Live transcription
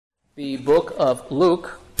the book of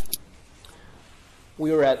Luke.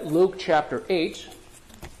 We are at Luke chapter 8,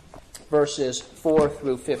 verses 4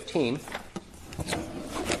 through 15.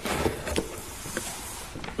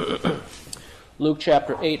 Luke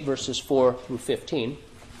chapter 8, verses 4 through 15.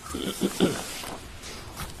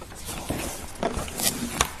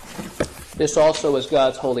 This also is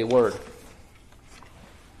God's holy word.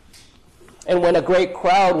 And when a great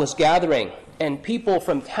crowd was gathering, and people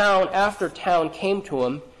from town after town came to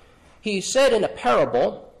him, he said in a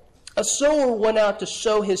parable, "A sower went out to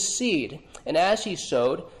sow his seed, and as he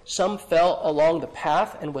sowed, some fell along the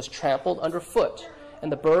path and was trampled underfoot,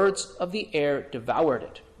 and the birds of the air devoured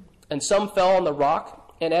it. And some fell on the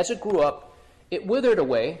rock, and as it grew up, it withered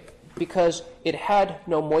away, because it had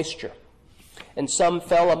no moisture. And some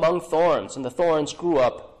fell among thorns, and the thorns grew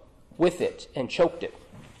up with it and choked it.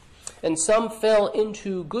 And some fell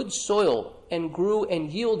into good soil, and grew and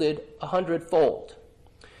yielded 100-fold.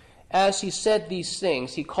 As he said these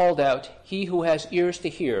things, he called out, 'He who has ears to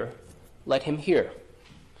hear, let him hear.'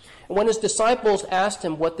 And when his disciples asked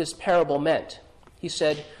him what this parable meant, he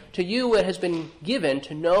said, 'To you it has been given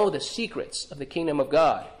to know the secrets of the kingdom of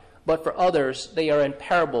God, but for others they are in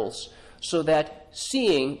parables, so that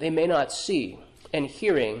seeing they may not see, and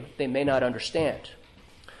hearing they may not understand.'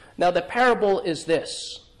 Now the parable is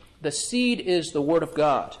this: the seed is the word of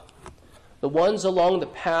God. The ones along the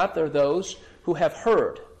path are those who have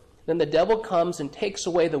heard. Then the devil comes and takes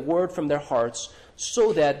away the word from their hearts,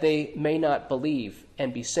 so that they may not believe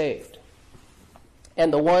and be saved.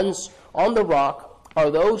 And the ones on the rock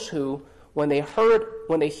are those who, when they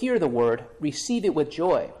hear the word, receive it with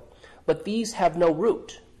joy. But these have no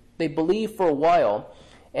root. They believe for a while,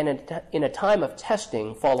 and in a time of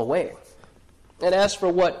testing fall away. And as for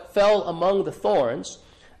what fell among the thorns,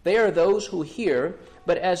 they are those who hear,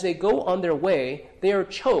 but as they go on their way, they are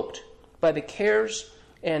choked by the cares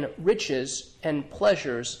and riches and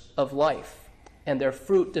pleasures of life, and their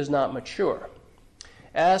fruit does not mature.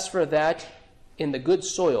 As for that in the good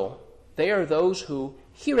soil, they are those who,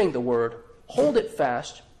 hearing the word, hold it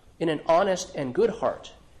fast in an honest and good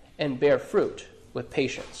heart, and bear fruit with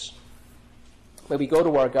patience." May we go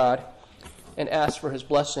to our God and ask for his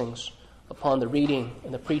blessings upon the reading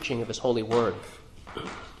and the preaching of his holy word.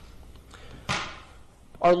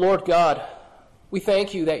 Our Lord God, we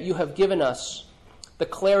thank you that you have given us the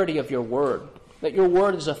clarity of your word, that your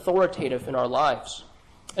word is authoritative in our lives.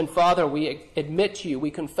 And Father, we admit to you, we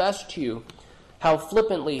confess to you how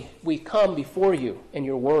flippantly we come before you in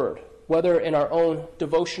your word, whether in our own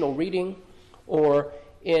devotional reading or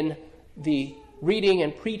in the reading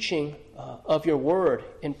and preaching of your word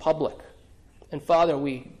in public. And Father,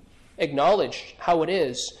 we acknowledge how it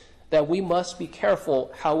is that we must be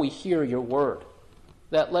careful how we hear your word,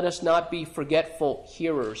 that let us not be forgetful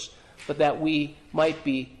hearers, but that we might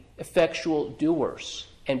be effectual doers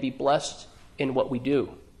and be blessed in what we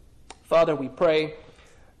do. Father, we pray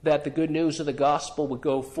that the good news of the gospel would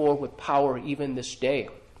go forward with power even this day,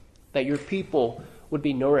 that your people would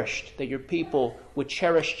be nourished, that your people would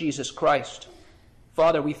cherish Jesus Christ.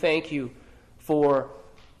 Father, we thank you for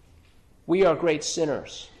we are great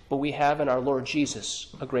sinners, but we have in our Lord Jesus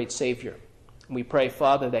a great Savior. And we pray,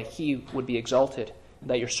 Father, that he would be exalted, and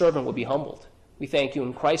that your servant would be humbled. We thank you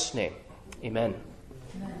in Christ's name. Amen.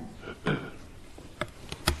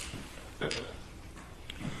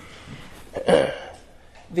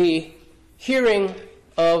 The hearing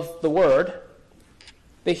of the word,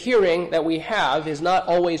 the hearing that we have, is not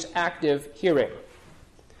always active hearing.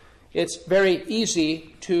 It's very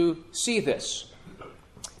easy to see this.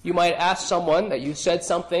 You might ask someone that you said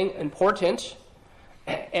something important,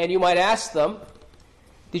 and you might ask them,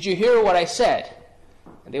 "Did you hear what I said?"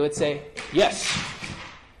 And they would say, "Yes."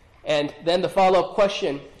 And then the follow-up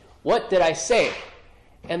question, "What did I say?"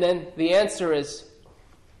 And then the answer is,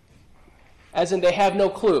 as in they have no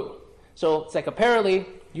clue. So it's like, apparently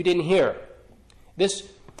you didn't hear. This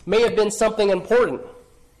may have been something important.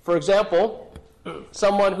 For example,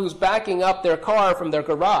 someone who's backing up their car from their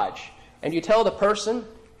garage, and you tell the person,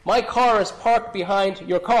 "My car is parked behind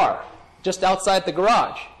your car, just outside the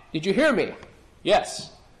garage. Did you hear me?"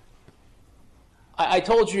 "Yes." I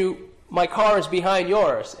told you my car is behind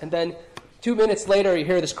yours. And then 2 minutes later, you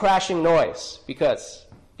hear this crashing noise because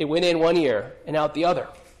it went in one ear and out the other.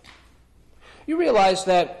 You realize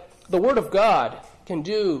that the Word of God can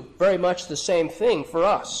do very much the same thing for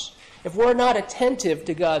us. If we're not attentive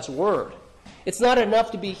to God's Word, it's not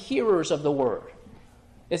enough to be hearers of the Word.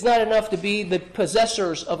 It's not enough to be the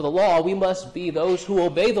possessors of the law. We must be those who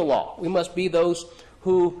obey the law. We must be those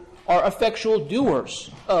who are effectual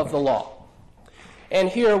doers of the law. And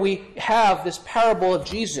here we have this parable of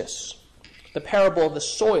Jesus, the parable of the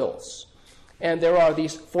soils. And there are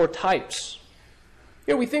these 4 types.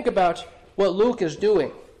 Here we think about what Luke is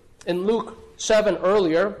doing. In Luke 7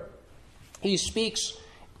 earlier, he speaks,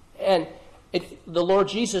 and the Lord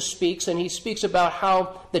Jesus speaks, and he speaks about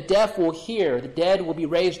how the deaf will hear, the dead will be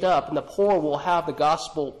raised up, and the poor will have the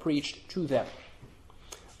gospel preached to them.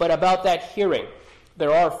 But about that hearing,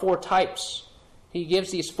 there are 4 types. He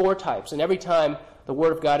gives these 4 types, and every time the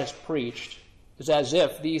word of God is preached, it's as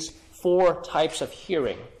if these 4 types of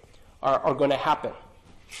hearing are going to happen.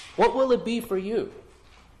 What will it be for you?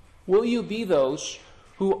 Will you be those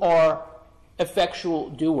who are effectual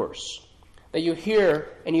doers, that you hear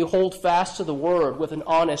and you hold fast to the word with an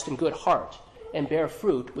honest and good heart and bear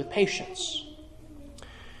fruit with patience?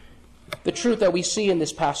 The truth that we see in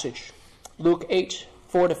this passage, Luke 8,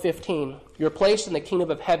 4-15, your place in the kingdom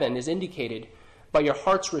of heaven is indicated by your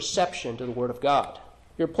heart's reception to the word of God.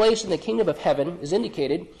 Your place in the kingdom of heaven is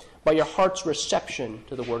indicated by your heart's reception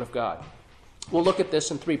to the word of God. We'll look at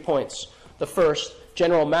this in 3 points. The first,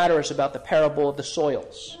 general matters about the parable of the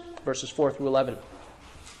soils, verses 4-11.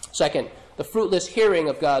 Second, the fruitless hearing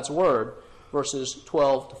of God's word, verses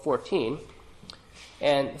 12-14.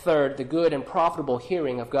 And third, the good and profitable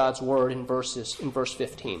hearing of God's word in verse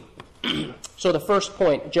 15. So the first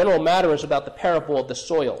point, general matters about the parable of the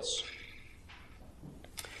soils.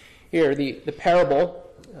 Here, the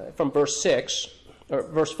parable from verse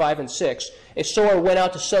 5 and 6, a sower went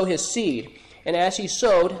out to sow his seed, and as he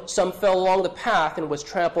sowed, some fell along the path and was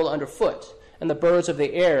trampled underfoot, and the birds of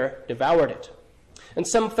the air devoured it. And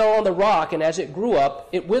some fell on the rock, and as it grew up,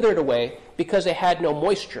 it withered away, because it had no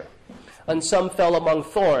moisture. And some fell among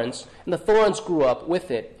thorns, and the thorns grew up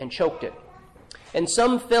with it and choked it. And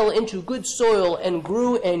some fell into good soil and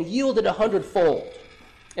grew and yielded 100-fold.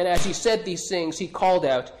 And as he said these things, he called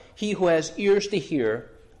out, "He who has ears to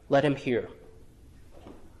hear, let him hear."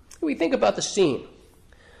 We think about the scene.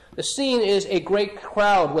 The scene is a great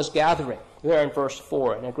crowd was gathering, there in verse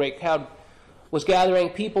 4. And a great crowd was gathering.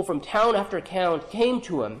 People from town after town came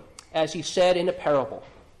to him, as he said in a parable.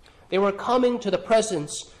 They were coming to the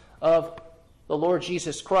presence of the Lord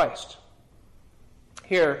Jesus Christ.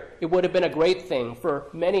 Here, it would have been a great thing for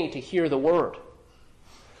many to hear the word.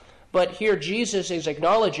 But here Jesus is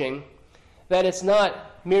acknowledging that it's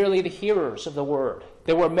not merely the hearers of the word.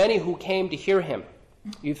 There were many who came to hear him.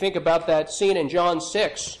 You think about that scene in John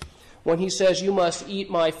 6 when he says, "You must eat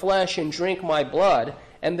my flesh and drink my blood."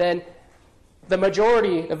 And then the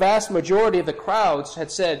vast majority of the crowds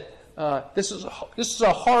had said, this is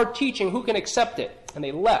a hard teaching. Who can accept it? And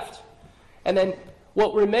they left. And then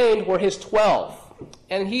what remained were his 12.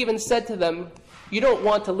 And he even said to them, "You don't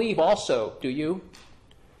want to leave also, do you?"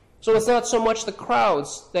 So it's not so much the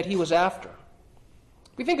crowds that he was after.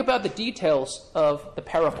 We think about the details of the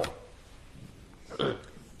parable.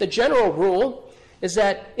 The general rule is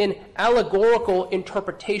that an allegorical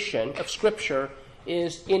interpretation of Scripture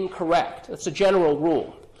is incorrect. That's a general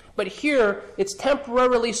rule. But here, it's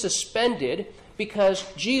temporarily suspended because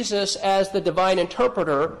Jesus, as the divine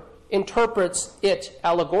interpreter, interprets it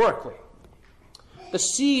allegorically. The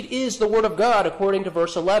seed is the Word of God, according to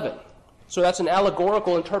verse 11. So that's an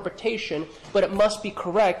allegorical interpretation, but it must be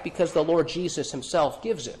correct because the Lord Jesus himself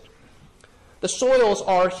gives it. The soils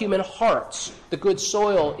are human hearts. The good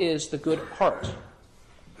soil is the good heart.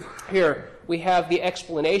 Here we have the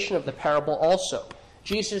explanation of the parable also.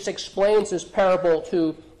 Jesus explains this parable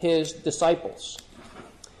to his disciples.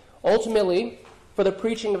 Ultimately, for the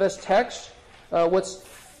preaching of this text,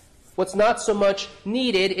 what's not so much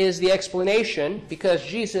needed is the explanation, because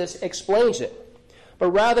Jesus explains it.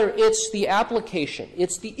 But rather, it's the application,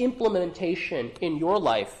 it's the implementation in your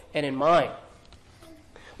life and in mine.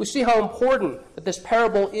 We see how important that this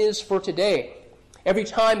parable is for today. Every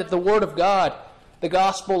time that the Word of God, the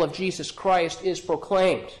gospel of Jesus Christ, is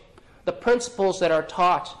proclaimed, the principles that are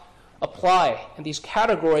taught apply, and these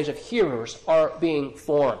categories of hearers are being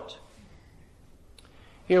formed.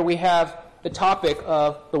 Here we have the topic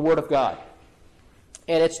of the Word of God.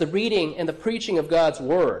 And it's the reading and the preaching of God's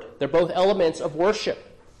Word. They're both elements of worship.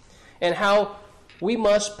 And how we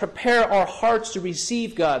must prepare our hearts to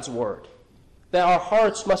receive God's Word. That our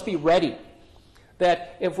hearts must be ready.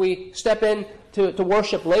 That if we step in to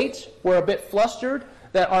worship late, we're a bit flustered.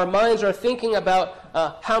 That our minds are thinking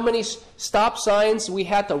about how many stop signs we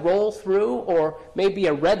had to roll through, or maybe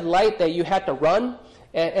a red light that you had to run,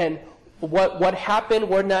 and what happened,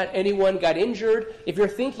 where not anyone got injured. If you're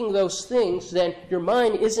thinking those things, then your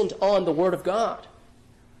mind isn't on the Word of God.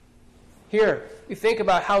 Here, you think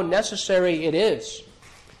about how necessary it is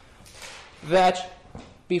that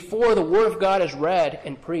before the Word of God is read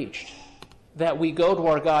and preached, that we go to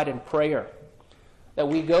our God in prayer, that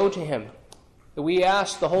we go to Him that we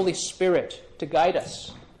ask the Holy Spirit to guide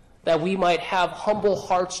us, that we might have humble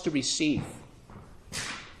hearts to receive.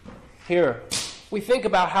 Here, we think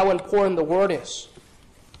about how important the Word is.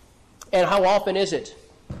 And how often is it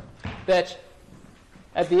that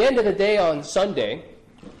at the end of the day on Sunday,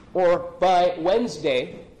 or by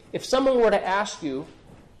Wednesday, if someone were to ask you,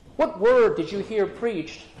 what word did you hear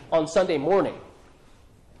preached on Sunday morning?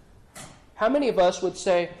 How many of us would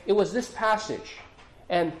say, it was this passage,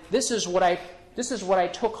 and this is what I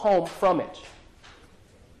took home from it?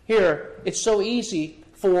 Here, it's so easy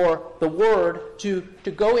for the word to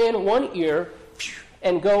go in one ear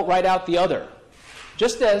and go right out the other.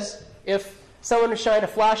 Just as if someone shined a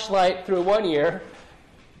flashlight through one ear,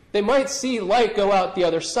 they might see light go out the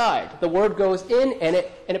other side. The word goes in and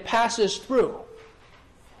it passes through.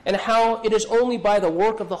 And how it is only by the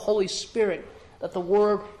work of the Holy Spirit that the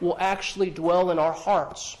word will actually dwell in our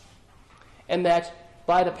hearts. And that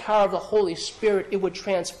by the power of the Holy Spirit, it would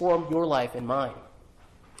transform your life and mine.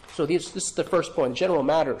 So this is the first point, general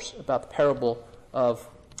matters about the parable of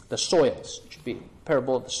the soils. It should be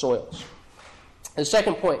parable of the soils. And the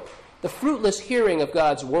second point, the fruitless hearing of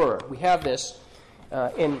God's word. We have this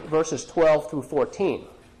in verses 12 through 14.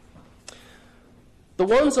 The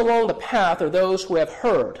ones along the path are those who have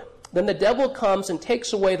heard. Then the devil comes and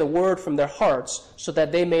takes away the word from their hearts so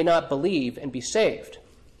that they may not believe and be saved.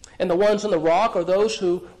 And the ones on the rock are those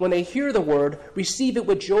who, when they hear the word, receive it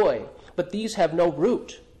with joy, but these have no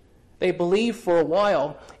root. They believe for a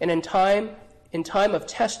while, and in time of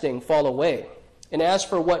testing fall away. And as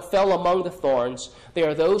for what fell among the thorns, they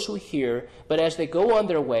are those who hear, but as they go on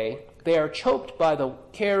their way, they are choked by the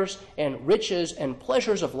cares and riches and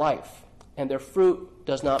pleasures of life, and their fruit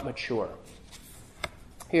does not mature.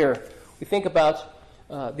 Here, we think about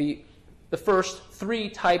the first three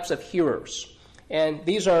types of hearers. And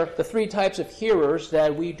these are the three types of hearers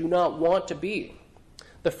that we do not want to be.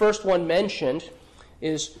 The first one mentioned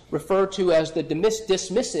is referred to as the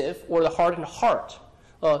dismissive or the hardened heart.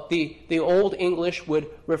 The Old English would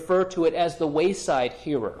refer to it as the wayside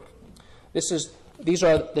hearer. These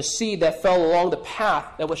are the seed that fell along the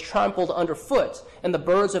path that was trampled underfoot, and the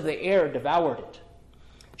birds of the air devoured it.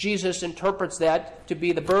 Jesus interprets that to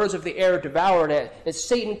be the birds of the air devoured it, as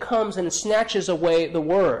Satan comes and snatches away the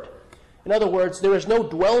word. In other words, there is no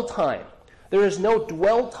dwell time. There is no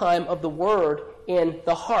dwell time of the word in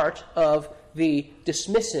the heart of the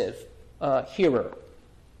dismissive hearer.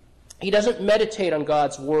 He doesn't meditate on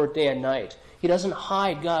God's word day and night. He doesn't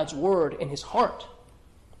hide God's word in his heart.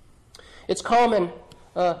 It's common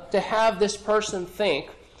to have this person think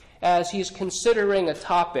as he's considering a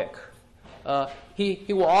topic. He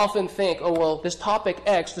will often think, oh, well, this topic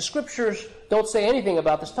X, the scriptures don't say anything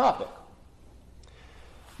about this topic.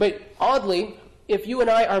 But oddly, if you and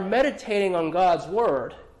I are meditating on God's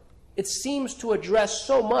word, it seems to address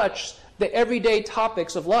so much the everyday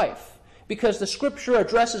topics of life, because the scripture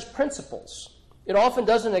addresses principles. It often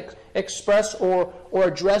doesn't express or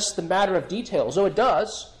address the matter of details, though it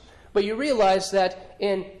does. But you realize that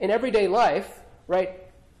in everyday life, right,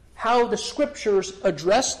 how the scriptures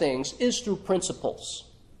address things is through principles.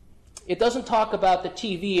 It doesn't talk about the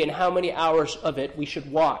TV and how many hours of it we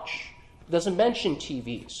should watch. It doesn't mention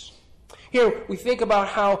TVs. Here we think about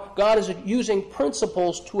how God is using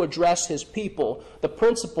principles to address his people, the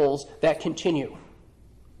principles that continue.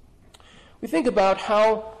 We think about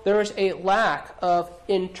how there is a lack of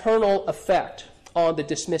internal effect on the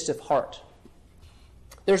dismissive heart.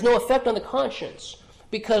 There's no effect on the conscience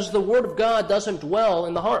because the Word of God doesn't dwell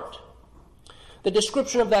in the heart. The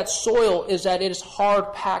description of that soil is that it is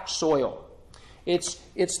hard-packed soil. It's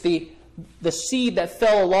the seed that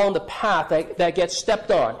fell along the path that gets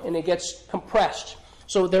stepped on and it gets compressed.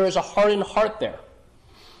 So there is a hardened heart there.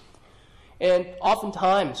 And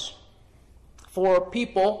oftentimes, for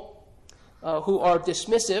people who are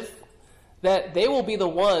dismissive, that they will be the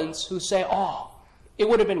ones who say, oh, it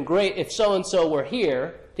would have been great if so-and-so were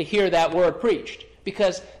here to hear that word preached,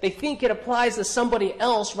 because they think it applies to somebody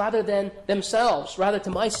else rather than themselves, rather to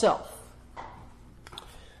myself.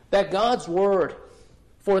 That God's word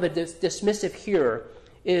for the dismissive hearer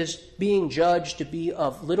is being judged to be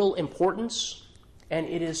of little importance, and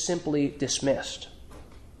it is simply dismissed.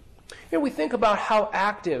 Here we think about how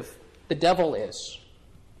active the devil is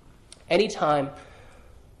anytime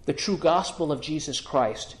the true gospel of Jesus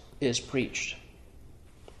Christ is preached.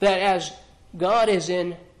 That as God is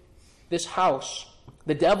in this house,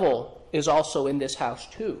 the devil is also in this house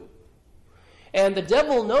too. And the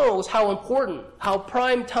devil knows how important, how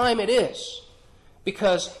prime time it is.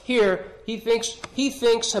 Because here he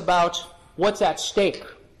thinks about what's at stake.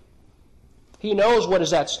 He knows what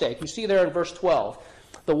is at stake. You see there in verse 12.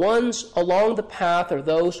 The ones along the path are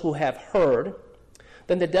those who have heard.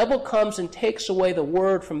 Then the devil comes and takes away the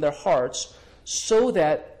word from their hearts so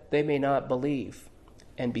that they may not believe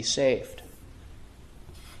and be saved.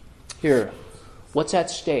 Here, what's at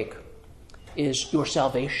stake is your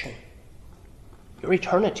salvation, your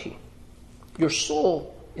eternity. Your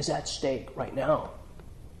soul is at stake right now.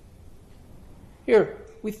 Here,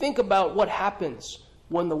 we think about what happens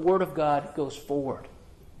when the Word of God goes forward.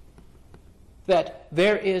 That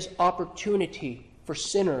there is opportunity for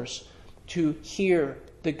sinners to hear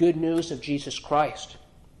the good news of Jesus Christ.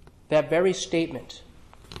 That very statement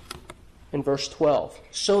in verse 12,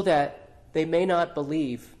 so that they may not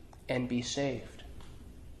believe and be saved.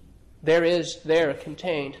 There is there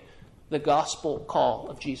contained the gospel call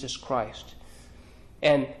of Jesus Christ.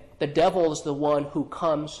 And the devil is the one who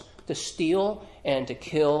comes to steal and to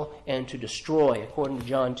kill and to destroy, according to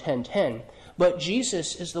John 10:10. But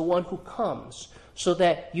Jesus is the one who comes so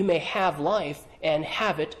that you may have life and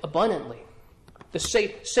have it abundantly.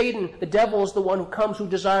 Satan, the devil, is the one who comes who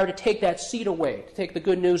desires to take that seed away, to take the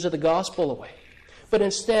good news of the gospel away. But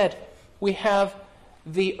instead, we have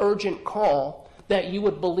the urgent call that you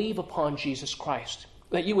would believe upon Jesus Christ,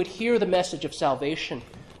 that you would hear the message of salvation,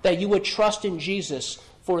 that you would trust in Jesus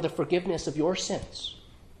for the forgiveness of your sins.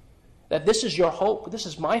 That this is your hope, this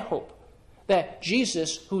is my hope, that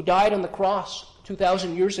Jesus, who died on the cross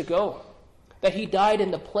 2,000 years ago, that he died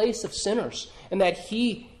in the place of sinners, and that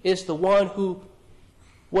he is the one who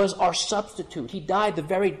was our substitute. He died the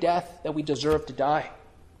very death that we deserve to die.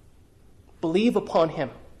 Believe upon him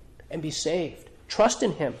and be saved. Trust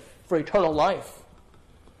in him for eternal life.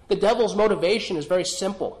 The devil's motivation is very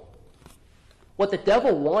simple. What the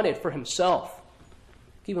devil wanted for himself,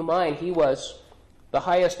 keep in mind, he was the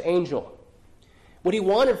highest angel. What he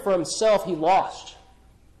wanted for himself, he lost.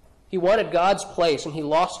 He wanted God's place, and he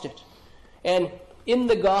lost it. And in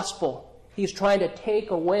the gospel, he's trying to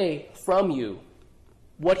take away from you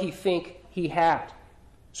what he think he had.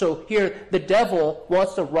 So here, the devil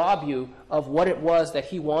wants to rob you of what it was that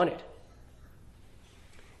he wanted.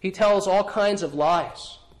 He tells all kinds of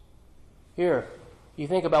lies. Here, you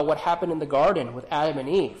think about what happened in the garden with Adam and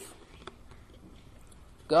Eve.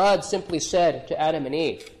 God simply said to Adam and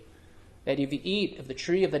Eve that if you eat of the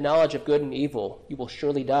tree of the knowledge of good and evil, you will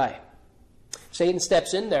surely die. Satan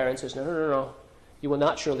steps in there and says, no, you will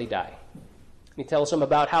not surely die. He tells them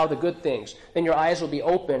about how the good things, then your eyes will be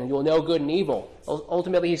open and you will know good and evil.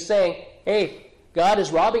 Ultimately, he's saying, hey, God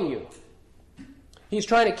is robbing you. He's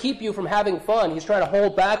trying to keep you from having fun. He's trying to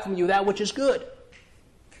hold back from you that which is good.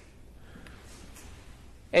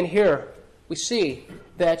 And here we see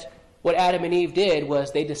that what Adam and Eve did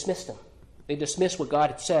was they dismissed him. They dismissed what God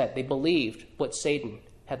had said. They believed what Satan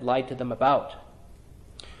had lied to them about.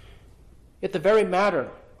 Yet the very matter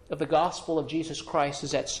of the gospel of Jesus Christ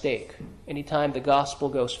is at stake. Anytime the gospel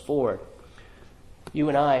goes forward, you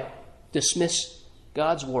and I dismiss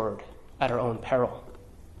God's word at our own peril.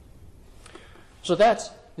 So that's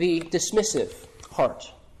the dismissive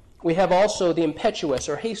heart. We have also the impetuous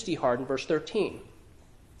or hasty heart in verse 13.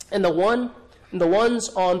 And the ones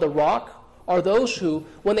on the rock are those who,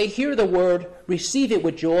 when they hear the word, receive it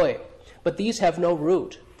with joy. But these have no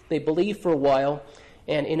root. They believe for a while,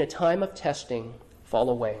 and in a time of testing, fall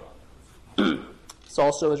away. This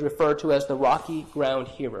also is referred to as the rocky ground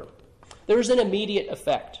hearer. There is an immediate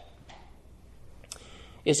effect.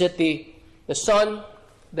 Is it the sun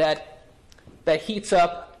that heats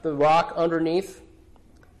up the rock underneath?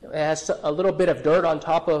 It has a little bit of dirt on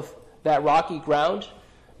top of that rocky ground,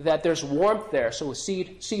 that there's warmth there. So a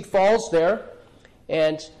seed falls there,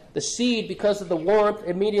 and the seed, because of the warmth,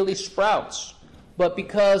 immediately sprouts. But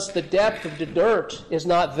because the depth of the dirt is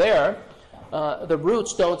not there, the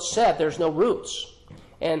roots don't set. There's no roots.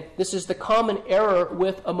 And this is the common error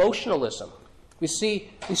with emotionalism. We see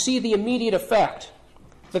the immediate effect,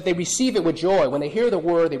 that they receive it with joy. When they hear the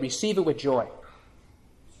word, they receive it with joy.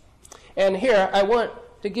 And here, I want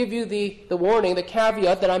to give you the warning, the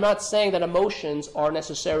caveat, that I'm not saying that emotions are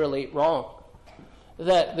necessarily wrong.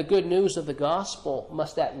 That the good news of the gospel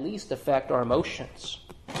must at least affect our emotions.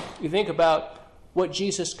 You think about what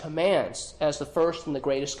Jesus commands as the first and the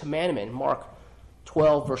greatest commandment, Mark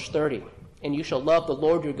 12, verse 30. And you shall love the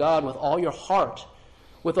Lord your God with all your heart,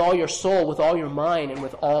 with all your soul, with all your mind, and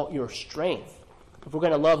with all your strength. If we're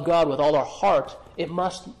going to love God with all our heart, it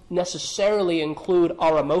must necessarily include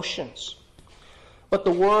our emotions. But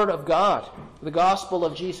the Word of God, the gospel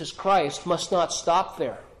of Jesus Christ, must not stop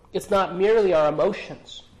there. It's not merely our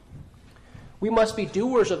emotions. We must be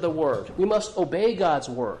doers of the Word. We must obey God's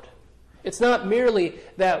Word. It's not merely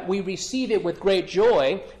that we receive it with great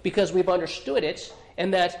joy because we've understood it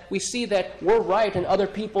and that we see that we're right and other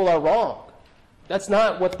people are wrong. That's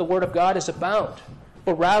not what the Word of God is about,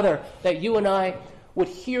 but rather that you and I would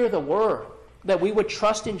hear the Word, that we would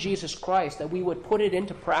trust in Jesus Christ, that we would put it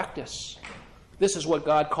into practice. This is what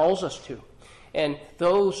God calls us to. And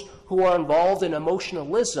those who are involved in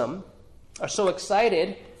emotionalism are so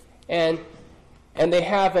excited and they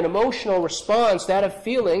have an emotional response, that of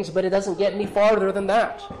feelings, but it doesn't get any farther than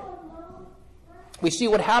that. We see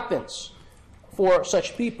what happens for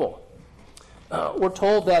such people. We're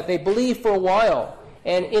told that they believe for a while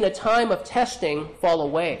and in a time of testing fall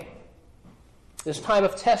away. This time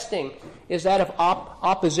of testing is that of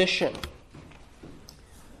opposition.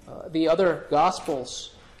 The other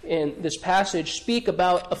Gospels in this passage speak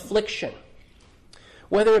about affliction,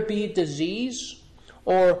 whether it be disease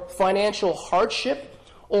or financial hardship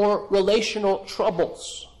or relational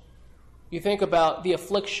troubles. You think about the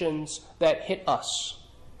afflictions that hit us.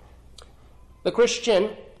 The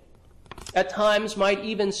Christian at times might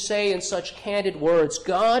even say in such candid words,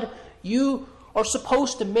 God, you are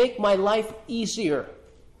supposed to make my life easier,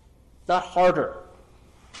 not harder.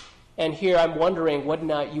 And here I'm wondering whether or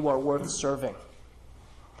not you are worth serving.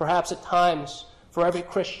 Perhaps at times, for every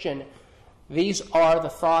Christian, these are the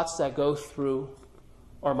thoughts that go through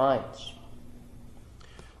our minds.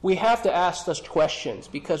 We have to ask those questions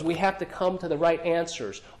because we have to come to the right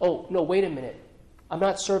answers. Oh, no, wait a minute. I'm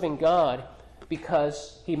not serving God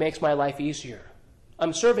because He makes my life easier.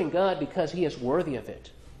 I'm serving God because He is worthy of it.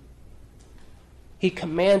 He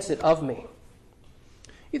commands it of me.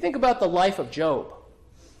 You think about the life of Job.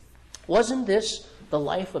 Wasn't this the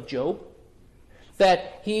life of Job?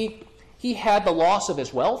 That he had the loss of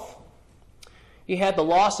his wealth, he had the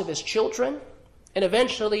loss of his children, and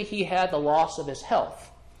eventually he had the loss of his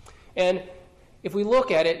health. And if we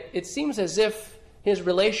look at it, it seems as if his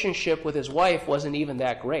relationship with his wife wasn't even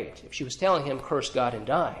that great. If she was telling him, curse God and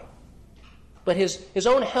die. But his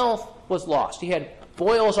own health was lost. He had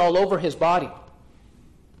boils all over his body.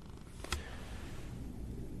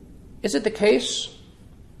 Is it the case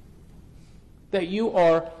that you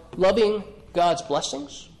are loving God's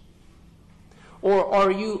blessings? Or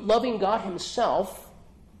are you loving God Himself,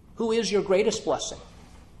 who is your greatest blessing?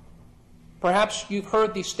 Perhaps you've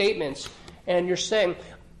heard these statements and you're saying,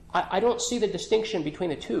 I don't see the distinction between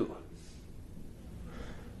the two.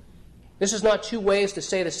 This is not two ways to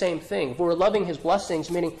say the same thing. If we're loving His blessings,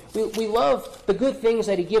 meaning we love the good things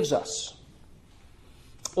that He gives us.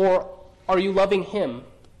 Or are you loving Him?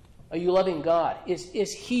 Are you loving God?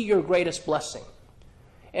 Is He your greatest blessing?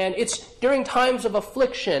 And it's during times of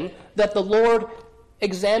affliction that the Lord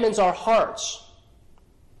examines our hearts.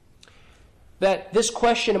 That this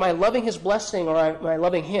question, am I loving His blessing or am I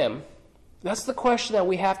loving Him? That's the question that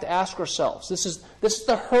we have to ask ourselves. This is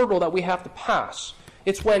the hurdle that we have to pass.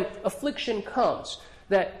 It's when affliction comes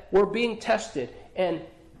that we're being tested. And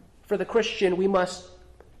for the Christian, we must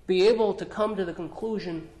be able to come to the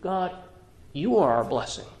conclusion, God, you are our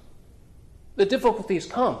blessing. The difficulties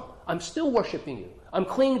come. I'm still worshiping you. I'm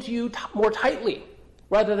clinging to you more tightly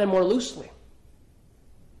rather than more loosely.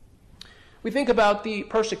 We think about the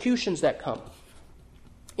persecutions that come.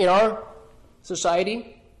 In our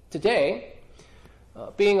society today,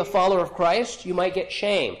 being a follower of Christ, you might get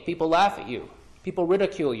shamed. People laugh at you. People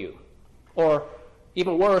ridicule you. Or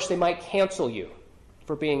even worse, they might cancel you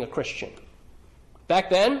for being a Christian. Back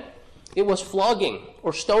then, it was flogging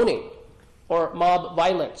or stoning or mob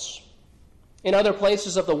violence. In other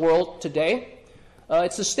places of the world today,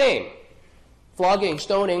 it's the same. Flogging,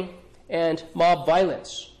 stoning, and mob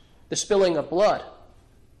violence. The spilling of blood.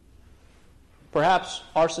 Perhaps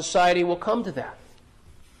our society will come to that.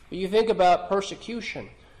 But you think about persecution.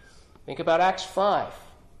 Think about Acts 5.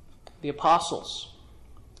 The apostles.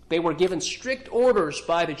 They were given strict orders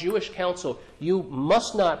by the Jewish council. You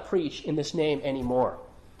must not preach in this name anymore.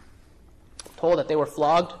 Told that they were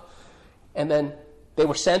flogged, and then they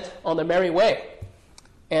were sent on their merry way.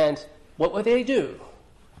 And what would they do?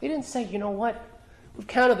 They didn't say, you know what? We've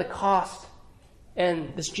counted the cost,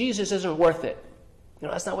 and this Jesus isn't worth it.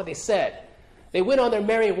 That's not what they said. They went on their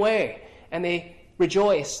merry way, and they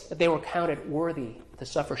rejoiced that they were counted worthy to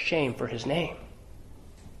suffer shame for His name.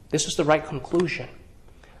 This is the right conclusion.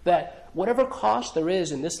 That whatever cost there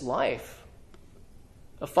is in this life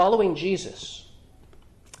of following Jesus,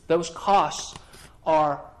 those costs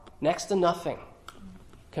are next to nothing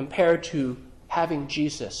compared to having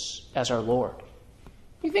Jesus as our Lord.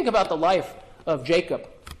 You think about the life of Jacob.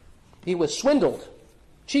 He was swindled,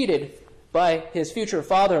 cheated by his future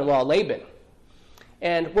father-in-law Laban.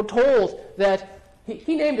 And we're told that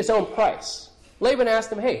he named his own price. Laban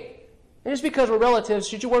asked him, hey, just because we're relatives,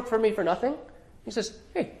 should you work for me for nothing? He says,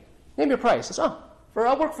 hey, name your price. He says,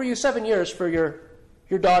 I'll work for you 7 years for your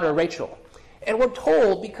daughter Rachel. And we're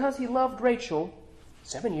told because he loved Rachel,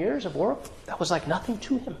 7 years of work, that was like nothing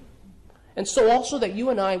to him. And so also that you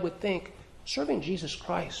and I would think, serving Jesus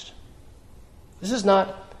Christ, this is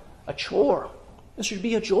not a chore. This should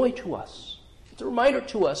be a joy to us. It's a reminder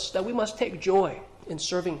to us that we must take joy in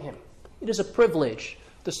serving him. It is a privilege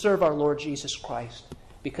to serve our Lord Jesus Christ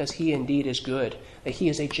because he indeed is good, that he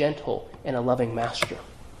is a gentle and a loving master.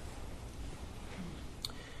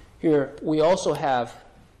 Here we also have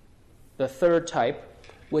the third type,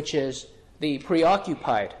 which is the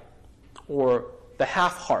preoccupied or the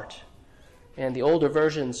half-heart. And the older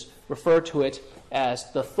versions refer to it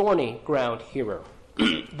as the thorny ground hearer,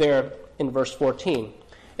 there in verse 14.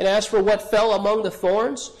 And as for what fell among the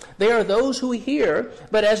thorns, they are those who hear,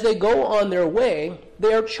 but as they go on their way,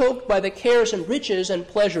 they are choked by the cares and riches and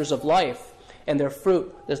pleasures of life, and their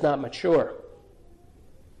fruit does not mature.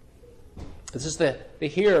 This is the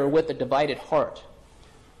hearer with the divided heart.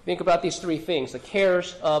 Think about these three things: the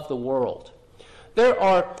cares of the world. There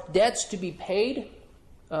are debts to be paid.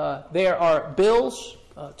 There are bills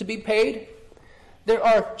to be paid. There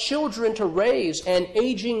are children to raise and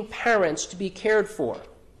aging parents to be cared for.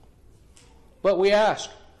 But we ask,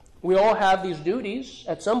 we all have these duties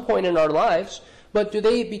at some point in our lives, but do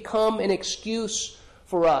they become an excuse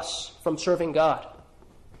for us from serving God?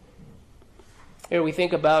 Here we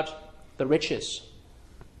think about the riches.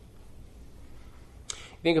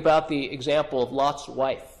 Think about the example of Lot's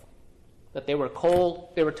wife, that they were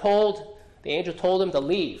told, the angel told them to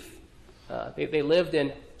leave. They lived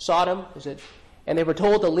in Sodom, and they were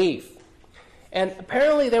told to leave. And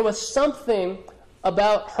apparently there was something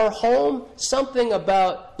about her home, something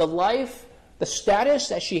about the life, the status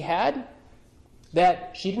that she had,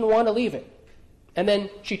 that she didn't want to leave it. And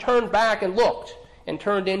then she turned back and looked and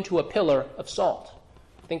turned into a pillar of salt.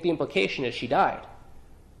 I think the implication is she died.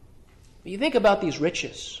 But you think about these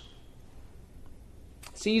riches.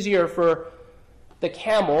 It's easier for the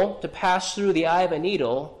camel to pass through the eye of a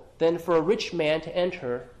needle than for a rich man to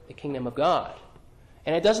enter the kingdom of God.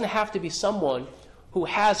 And it doesn't have to be someone who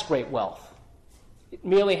has great wealth. It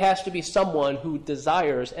merely has to be someone who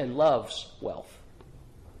desires and loves wealth.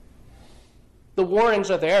 The warnings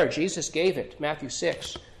are there. Jesus gave it, Matthew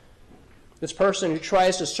 6. This person who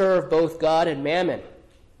tries to serve both God and mammon,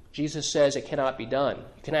 Jesus says it cannot be done.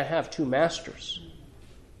 You cannot have two masters.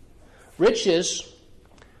 Riches,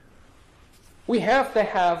 we have to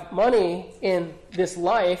have money in this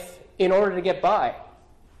life in order to get by.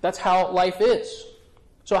 That's how life is.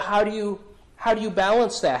 So how do you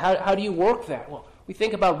balance that? How do you work that? Well, we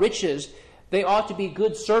think about riches. They ought to be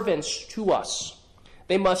good servants to us.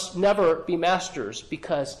 They must never be masters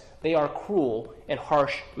because they are cruel and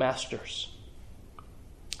harsh masters.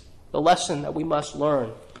 The lesson that we must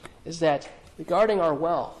learn is that regarding our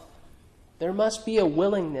wealth, there must be a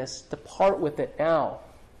willingness to part with it now,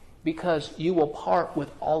 because you will part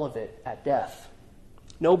with all of it at death.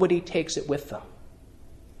 Nobody takes it with them.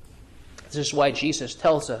 This is why Jesus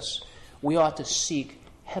tells us we ought to seek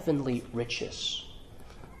heavenly riches,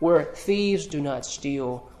 where thieves do not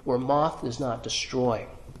steal, where moth does not destroy.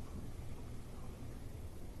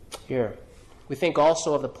 Here, we think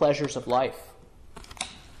also of the pleasures of life.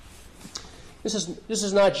 This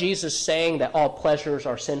is not Jesus saying that all pleasures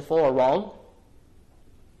are sinful or wrong.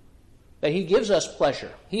 That he gives us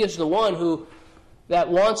pleasure. He is the one that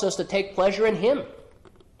wants us to take pleasure in him.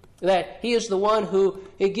 That he is the one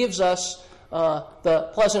he gives us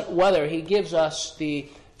the pleasant weather. He gives us the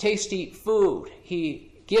tasty food.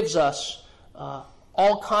 He gives us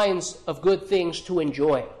all kinds of good things to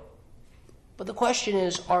enjoy. But the question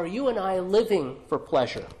is, are you and I living for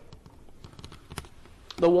pleasure?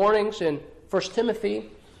 The warnings in 1 Timothy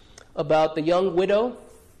about the young widow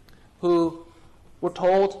who were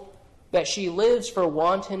told that she lives for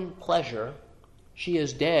wanton pleasure, she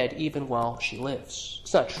is dead even while she lives.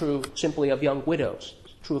 It's not true simply of young widows.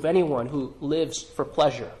 It's true of anyone who lives for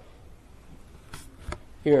pleasure.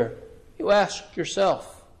 Here, you ask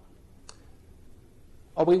yourself,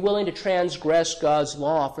 are we willing to transgress God's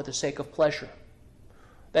law for the sake of pleasure?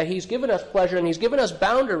 That he's given us pleasure and he's given us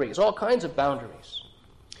boundaries, all kinds of boundaries.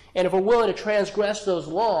 And if we're willing to transgress those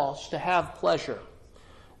laws to have pleasure,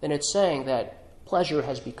 then it's saying that pleasure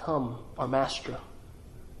has become our master.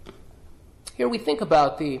 Here we think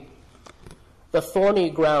about the thorny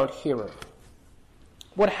ground hearer.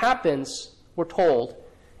 What happens, we're told,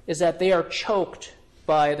 is that they are choked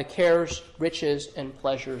by the cares, riches, and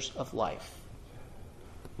pleasures of life.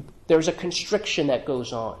 There's a constriction that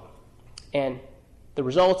goes on, and the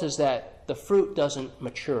result is that the fruit doesn't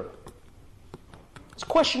mature. It's a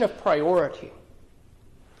question of priority.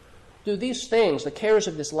 Do these things, the cares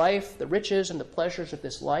of this life, the riches and the pleasures of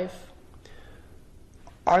this life,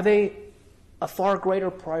 are they a far greater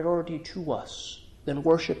priority to us than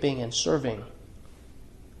worshiping and serving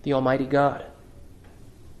the Almighty God?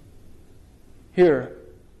 Here,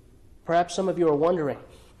 perhaps some of you are wondering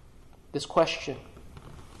this question.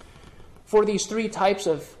 For these three types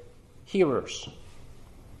of hearers,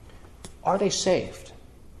 are they saved?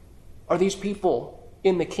 Are these people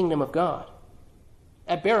in the kingdom of God?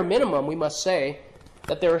 At bare minimum, we must say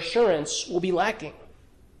that their assurance will be lacking.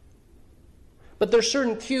 But there are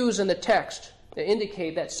certain cues in the text that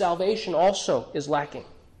indicate that salvation also is lacking.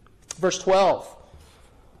 Verse 12,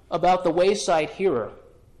 about the wayside hearer,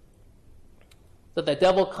 that the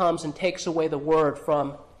devil comes and takes away the word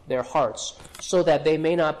from their hearts, so that they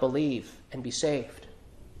may not believe and be saved.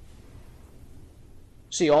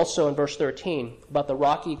 See also in verse 13 about the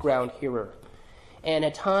rocky ground hearer, and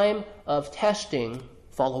a time of testing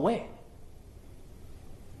fall away.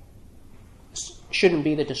 This shouldn't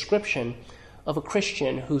be the description of a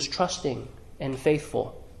Christian who's trusting and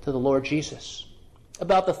faithful to the Lord Jesus.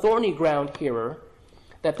 About the thorny ground hearer,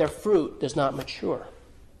 that their fruit does not mature.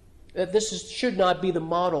 That should not be the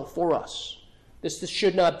model for us. This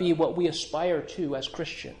should not be what we aspire to as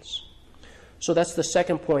Christians. So that's the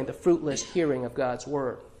second point, the fruitless hearing of God's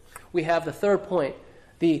word. We have the third point,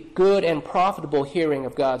 the good and profitable hearing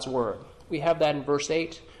of God's word. We have that in verse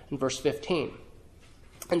 8 and verse 15.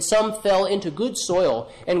 And some fell into good soil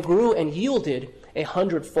and grew and yielded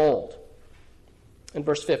 100-fold. In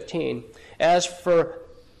verse 15, as for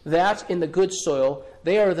that in the good soil,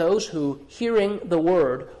 they are those who, hearing the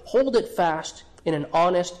word, hold it fast in an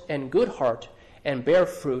honest and good heart and bear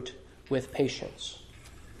fruit with patience.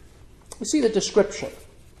 You see the description.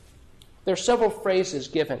 There are several phrases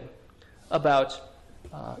given about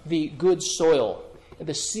the good soil,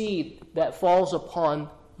 the seed that falls upon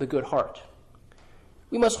the good heart.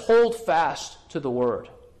 We must hold fast to the word.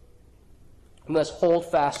 We must hold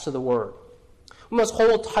fast to the word. We must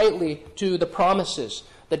hold tightly to the promises,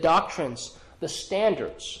 the doctrines, the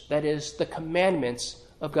standards, that is, the commandments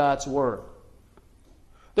of God's word.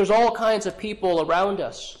 There's all kinds of people around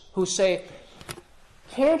us who say,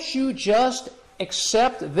 can't you just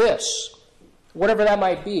accept this, whatever that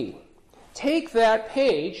might be? Take that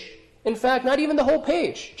page, in fact, not even the whole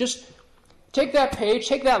page, just take that page,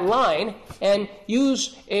 take that line, and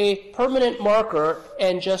use a permanent marker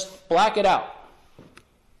and just black it out.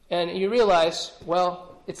 And you realize,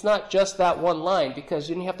 well, it's not just that one line, because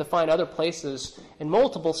then you have to find other places in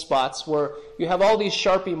multiple spots where you have all these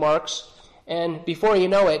Sharpie marks, and before you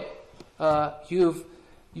know it,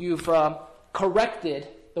 you've corrected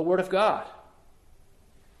the Word of God.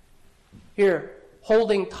 Here,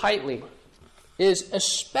 holding tightly is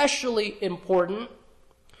especially important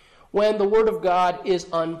when the Word of God is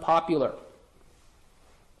unpopular.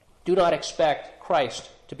 Do not expect Christ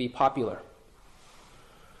to be popular.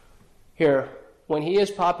 Here, when he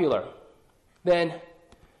is popular, then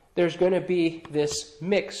there's going to be this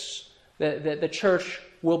mix. The church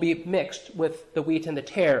will be mixed with the wheat and the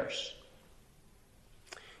tares.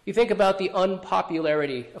 You think about the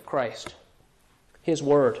unpopularity of Christ, his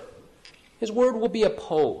word. His word will be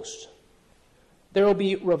opposed. There will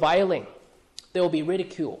be reviling. There will be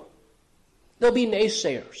ridicule. There will be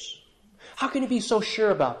naysayers. How can you be so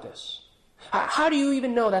sure about this? How do you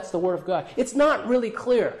even know that's the Word of God? It's not really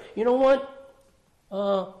clear. You know what?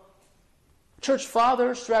 Church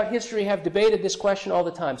fathers throughout history have debated this question all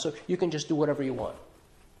the time, so you can just do whatever you want.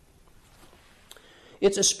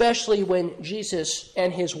 It's especially when Jesus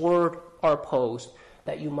and his Word are opposed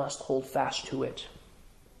that you must hold fast to it.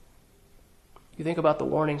 You think about the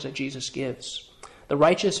warnings that Jesus gives. The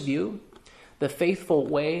righteous view, the faithful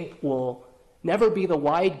way will never be the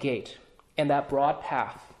wide gate and that broad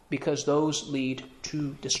path, because those lead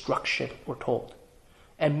to destruction, we're told.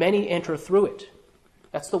 And many enter through it.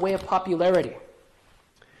 That's the way of popularity.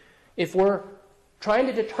 If we're trying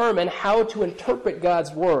to determine how to interpret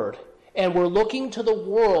God's word, and we're looking to the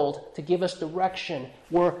world to give us direction,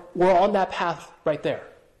 we're on that path right there.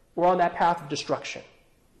 We're on that path of destruction.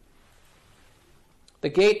 The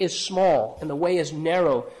gate is small, and the way is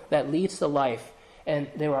narrow that leads to life, and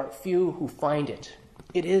there are few who find it.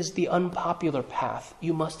 It is the unpopular path.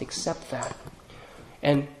 You must accept that.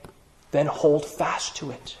 And then hold fast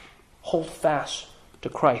to it. Hold fast to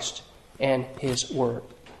Christ and his word.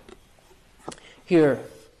 Here,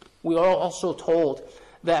 we are also told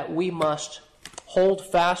that we must hold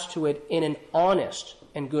fast to it in an honest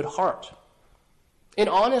and good heart. An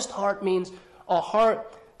honest heart means a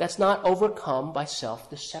heart that's not overcome by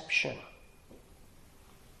self-deception.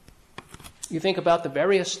 You think about the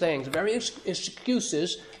various things, various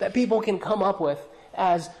excuses that people can come up with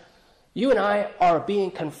as you and I are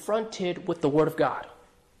being confronted with the Word of God.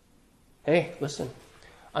 Hey, listen,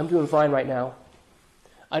 I'm doing fine right now.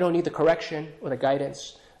 I don't need the correction or the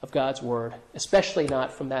guidance of God's Word, especially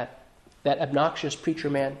not from that obnoxious preacher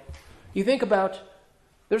man. You think about,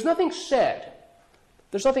 there's nothing said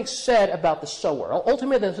about the sower.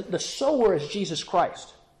 Ultimately, the sower is Jesus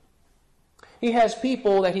Christ. He has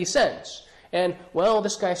people that he sends. And, well,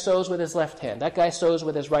 this guy sows with his left hand. That guy sows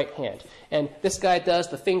with his right hand. And this guy does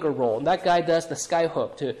the finger roll. And that guy does the sky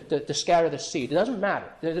hook to scatter the seed. It doesn't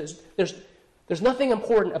matter. There's nothing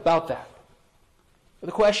important about that. But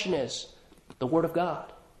the question is, the Word of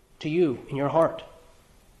God to you in your heart.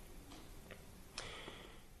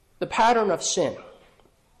 The pattern of sin,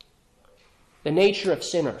 the nature of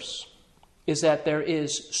sinners, is that there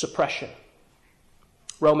is suppression.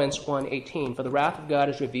 Romans 1:18, for the wrath of God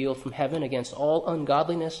is revealed from heaven against all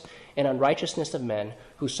ungodliness and unrighteousness of men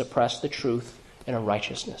who suppress the truth in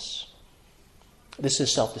unrighteousness. This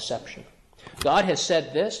is self-deception. God has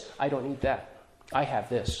said this, I don't need that. I have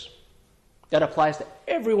this. That applies to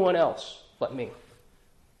everyone else but me.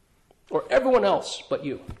 Or everyone else but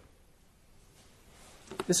you.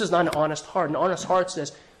 This is not an honest heart. An honest heart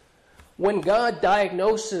says, when God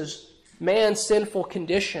diagnoses man's sinful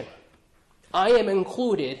condition, I am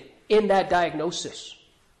included in that diagnosis.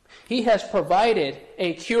 He has provided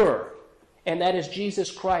a cure, and that is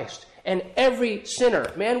Jesus Christ. And every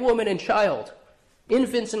sinner, man, woman, and child,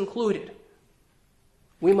 infants included,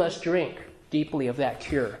 we must drink deeply of that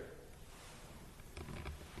cure.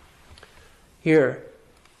 Here,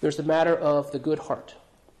 there's the matter of the good heart.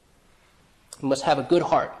 We must have a good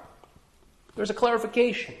heart. There's a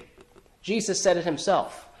clarification. Jesus said it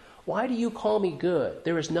himself. Why do you call me good?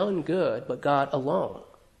 There is none good but God alone.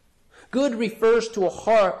 Good refers to a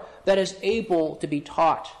heart that is able to be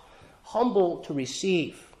taught, humble to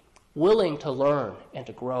receive, willing to learn and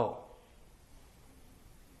to grow.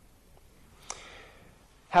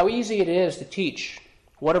 How easy it is to teach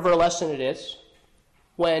whatever lesson it is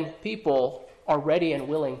when people are ready and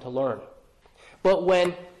willing to learn. But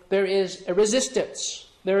when there is a resistance,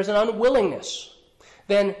 there is an unwillingness,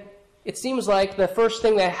 then it seems like the first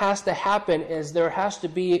thing that has to happen is there has to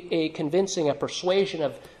be a convincing, a persuasion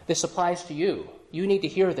of this applies to you. You need to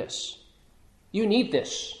hear this. You need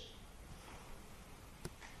this.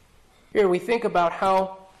 Here we think about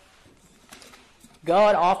how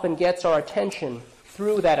God often gets our attention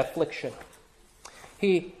through that affliction.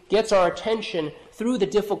 He gets our attention through the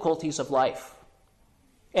difficulties of life.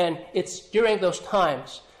 And it's during those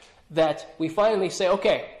times that we finally say,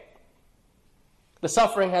 okay, the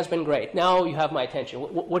suffering has been great. Now you have my attention.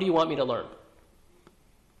 What do you want me to learn?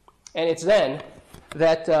 And it's then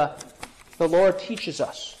that the Lord teaches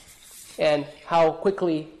us. And how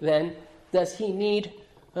quickly then does he need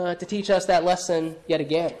to teach us that lesson yet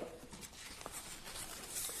again?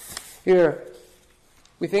 Here,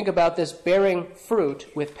 we think about this bearing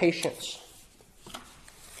fruit with patience,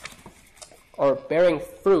 or bearing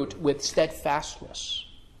fruit with steadfastness.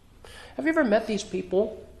 Have you ever met these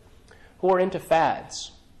people who are into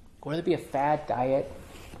fads? Whether it be a fad diet,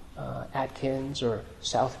 Atkins or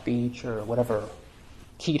South Beach or whatever,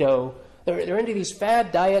 keto. They're into these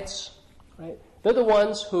fad diets, right? They're the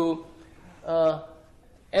ones who,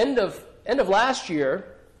 end of last year,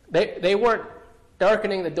 they weren't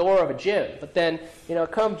darkening the door of a gym. But then,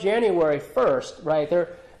 come January 1st, right,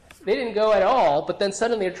 they didn't go at all, but then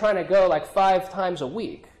suddenly they're trying to go like 5 times a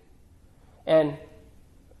week. And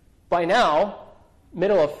by now,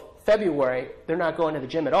 middle of February, they're not going to the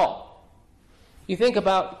gym at all. You think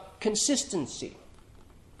about consistency.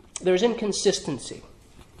 There's inconsistency.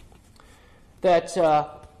 That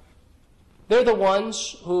they're the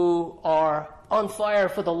ones who are on fire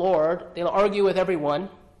for the Lord. They'll argue with everyone.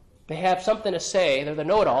 They have something to say. They're the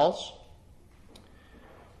know-it-alls.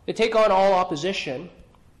 They take on all opposition.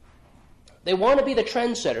 They want to be the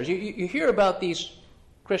trendsetters. You hear about these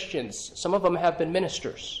Christians. Some of them have been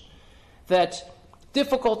ministers. That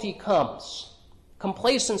difficulty comes.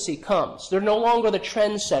 Complacency comes. They're no longer the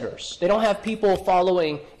trendsetters. They don't have people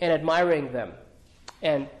following and admiring them.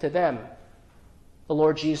 And to them, the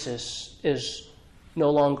Lord Jesus is no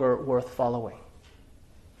longer worth following.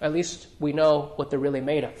 At least we know what they're really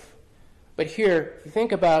made of. But here, you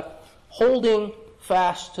think about holding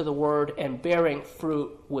fast to the word and bearing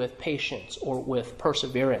fruit with patience or with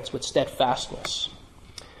perseverance, with steadfastness.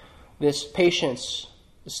 This patience,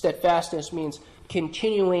 steadfastness means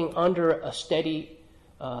continuing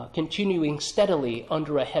steadily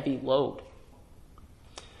under a heavy load.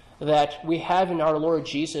 that we have in our Lord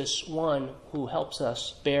Jesus one who helps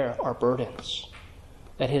us bear our burdens,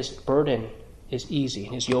 that his burden is easy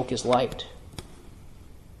and his yoke is light.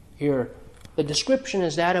 Here, the description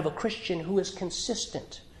is that of a Christian who is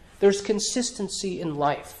consistent. There's consistency in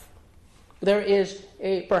life. There is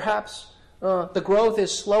perhaps the growth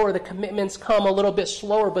is slower, the commitments come a little bit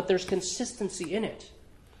slower, but there's consistency in it.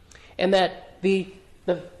 And that the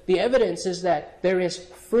evidence is that there is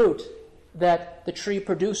fruit that the tree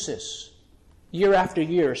produces year after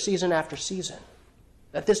year, season after season.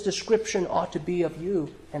 That this description ought to be of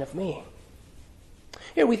you and of me.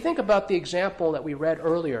 Here we think about the example that we read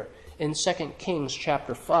earlier in 2 Kings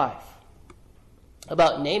chapter 5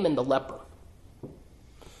 about Naaman the leper.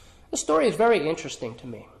 The story is very interesting to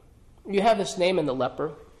me. You have this Naaman the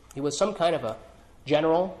leper. He was some kind of a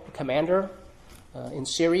general, a commander in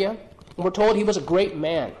Syria. And we're told he was a great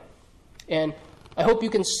man. And I hope you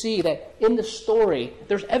can see that in the story,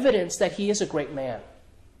 there's evidence that he is a great man.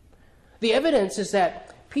 The evidence is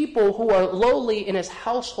that people who are lowly in his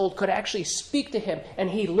household could actually speak to him, and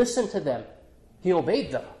he listened to them. He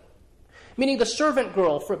obeyed them. Meaning the servant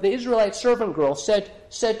girl, the Israelite servant girl, said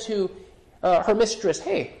to her mistress,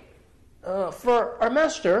 "Hey, for our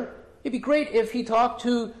master, it'd be great if he talked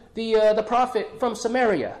to the prophet from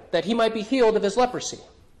Samaria, that he might be healed of his leprosy."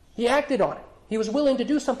 He acted on it. He was willing to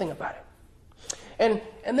do something about it.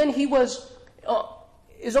 And then he was,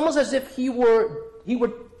 it's almost as if he were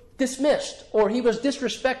dismissed or he was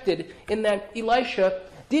disrespected in that Elisha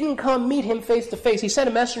didn't come meet him face to face. He sent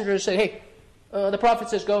a messenger and said, "Hey, the prophet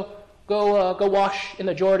says go wash in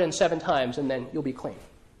the Jordan 7 times and then you'll be clean."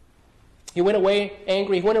 He went away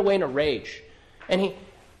angry. He went away in a rage. And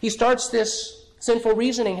he starts this sinful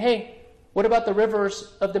reasoning. Hey, what about the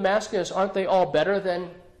rivers of Damascus? Aren't they all better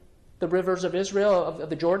than the rivers of Israel, of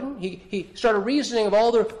the Jordan? He started reasoning of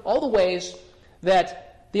all the ways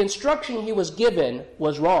that the instruction he was given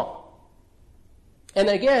was wrong. And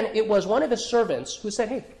again, it was one of his servants who said,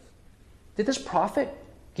 "Hey, did this prophet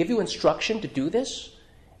give you instruction to do this?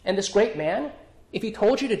 And this great man, if he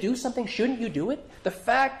told you to do something, shouldn't you do it?" The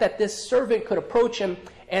fact that this servant could approach him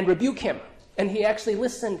and rebuke him, and he actually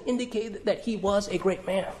listened, indicated that he was a great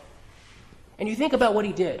man. And you think about what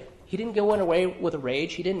he did. He didn't go away with a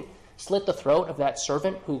rage. He didn't slit the throat of that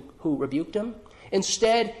servant who rebuked him.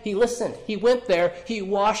 Instead, he listened. He went there. He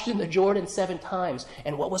washed in the Jordan 7 times.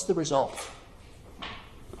 And what was the result?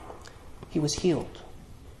 He was healed.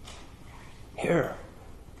 Here,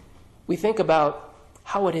 we think about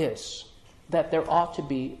how it is that there ought to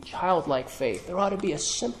be childlike faith. There ought to be a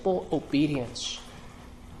simple obedience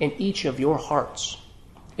in each of your hearts,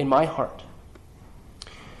 in my heart.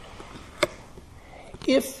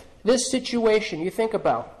 If this situation, you think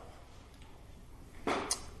about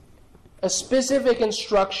a specific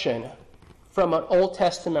instruction from an Old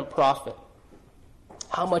Testament prophet,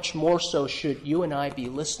 how much more so should you and I be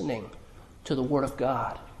listening to the Word of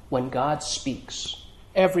God when God speaks?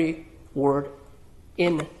 Every word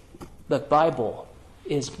in the Bible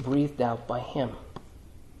is breathed out by Him.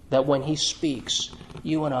 That when He speaks,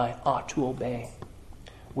 you and I ought to obey.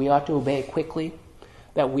 We ought to obey quickly,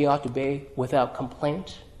 that we ought to obey without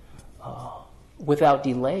complaint, without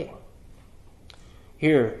delay.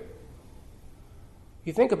 Here,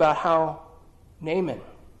 you think about how Naaman,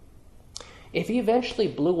 if he eventually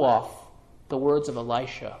blew off the words of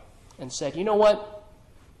Elisha and said, "You know what?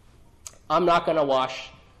 I'm not going to wash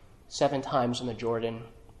 7 times in the Jordan.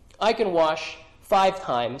 I can wash 5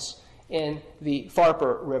 times in the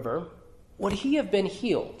Pharpar River," would he have been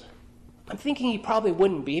healed? I'm thinking he probably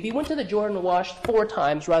wouldn't be. If he went to the Jordan and washed 4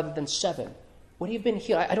 times rather than 7, would he have been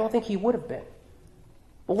healed? I don't think he would have been.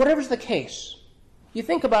 But whatever's the case, you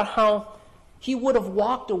think about how he would have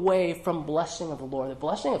walked away from blessing of the Lord, the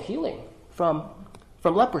blessing of healing from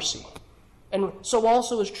leprosy. And so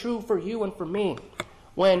also is true for you and for me.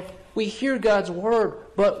 When we hear God's word,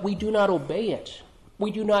 but we do not obey it,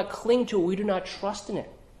 we do not cling to it, we do not trust in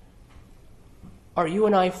it, are you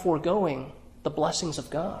and I foregoing the blessings of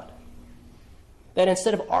God? That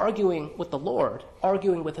instead of arguing with the Lord,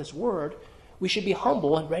 arguing with His word, we should be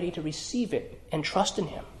humble and ready to receive it and trust in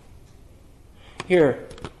Him. Here,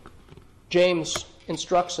 James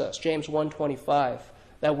instructs us, James 1:25,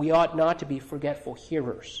 that we ought not to be forgetful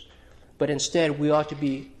hearers, but instead we ought to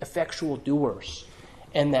be effectual doers,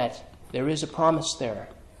 and that there is a promise there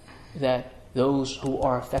that those who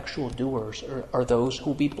are effectual doers are those who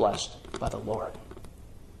will be blessed by the Lord.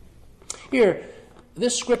 Here,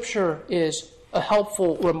 this scripture is a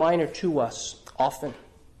helpful reminder to us often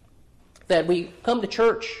that we come to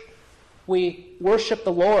church, we worship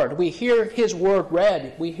the Lord, we hear His word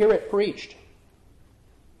read, we hear it preached,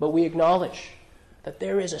 but we acknowledge that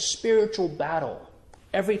there is a spiritual battle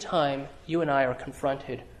every time you and I are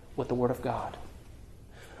confronted with the Word of God?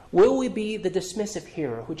 Will we be the dismissive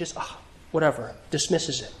hearer who just, whatever,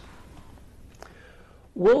 dismisses it?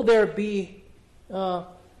 Will there be a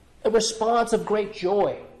response of great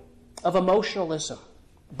joy, of emotionalism,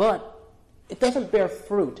 but it doesn't bear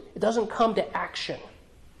fruit? It doesn't come to action.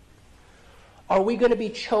 Are we going to be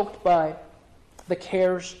choked by the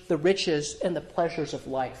cares, the riches, and the pleasures of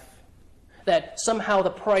life? That somehow the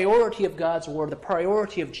priority of God's Word, the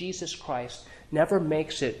priority of Jesus Christ, never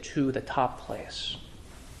makes it to the top place.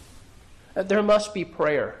 There must be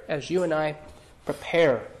prayer as you and I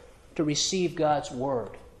prepare to receive God's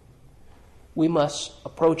Word. We must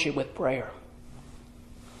approach it with prayer.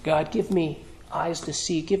 God, give me eyes to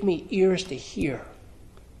see, give me ears to hear.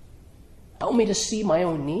 Help me to see my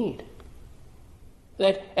own need.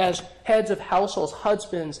 That as heads of households,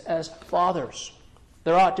 husbands, as fathers,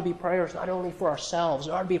 there ought to be prayers not only for ourselves,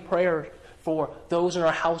 there ought to be prayer for those in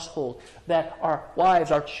our household, that our wives,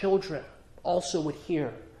 our children also would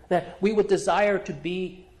hear, that we would desire to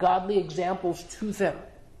be godly examples to them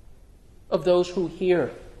of those who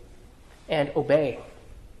hear and obey.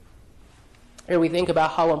 Here we think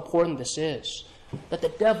about how important this is, that the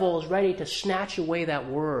devil is ready to snatch away that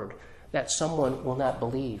word, that someone will not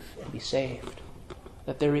believe and be saved.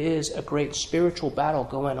 That there is a great spiritual battle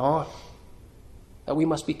going on. That we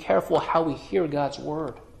must be careful how we hear God's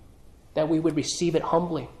word. That we would receive it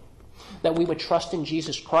humbly. That we would trust in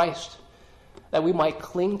Jesus Christ. That we might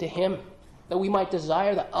cling to Him. That we might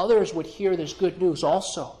desire that others would hear this good news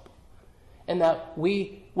also. And that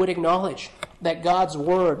we would acknowledge that God's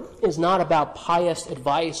word is not about pious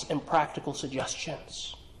advice and practical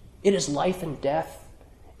suggestions. It is life and death.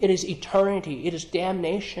 It is eternity. It is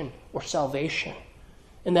damnation or salvation.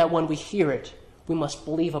 And that when we hear it, we must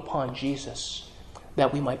believe upon Jesus,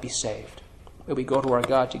 that we might be saved. May we go to our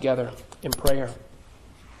God together in prayer.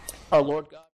 Our Lord God.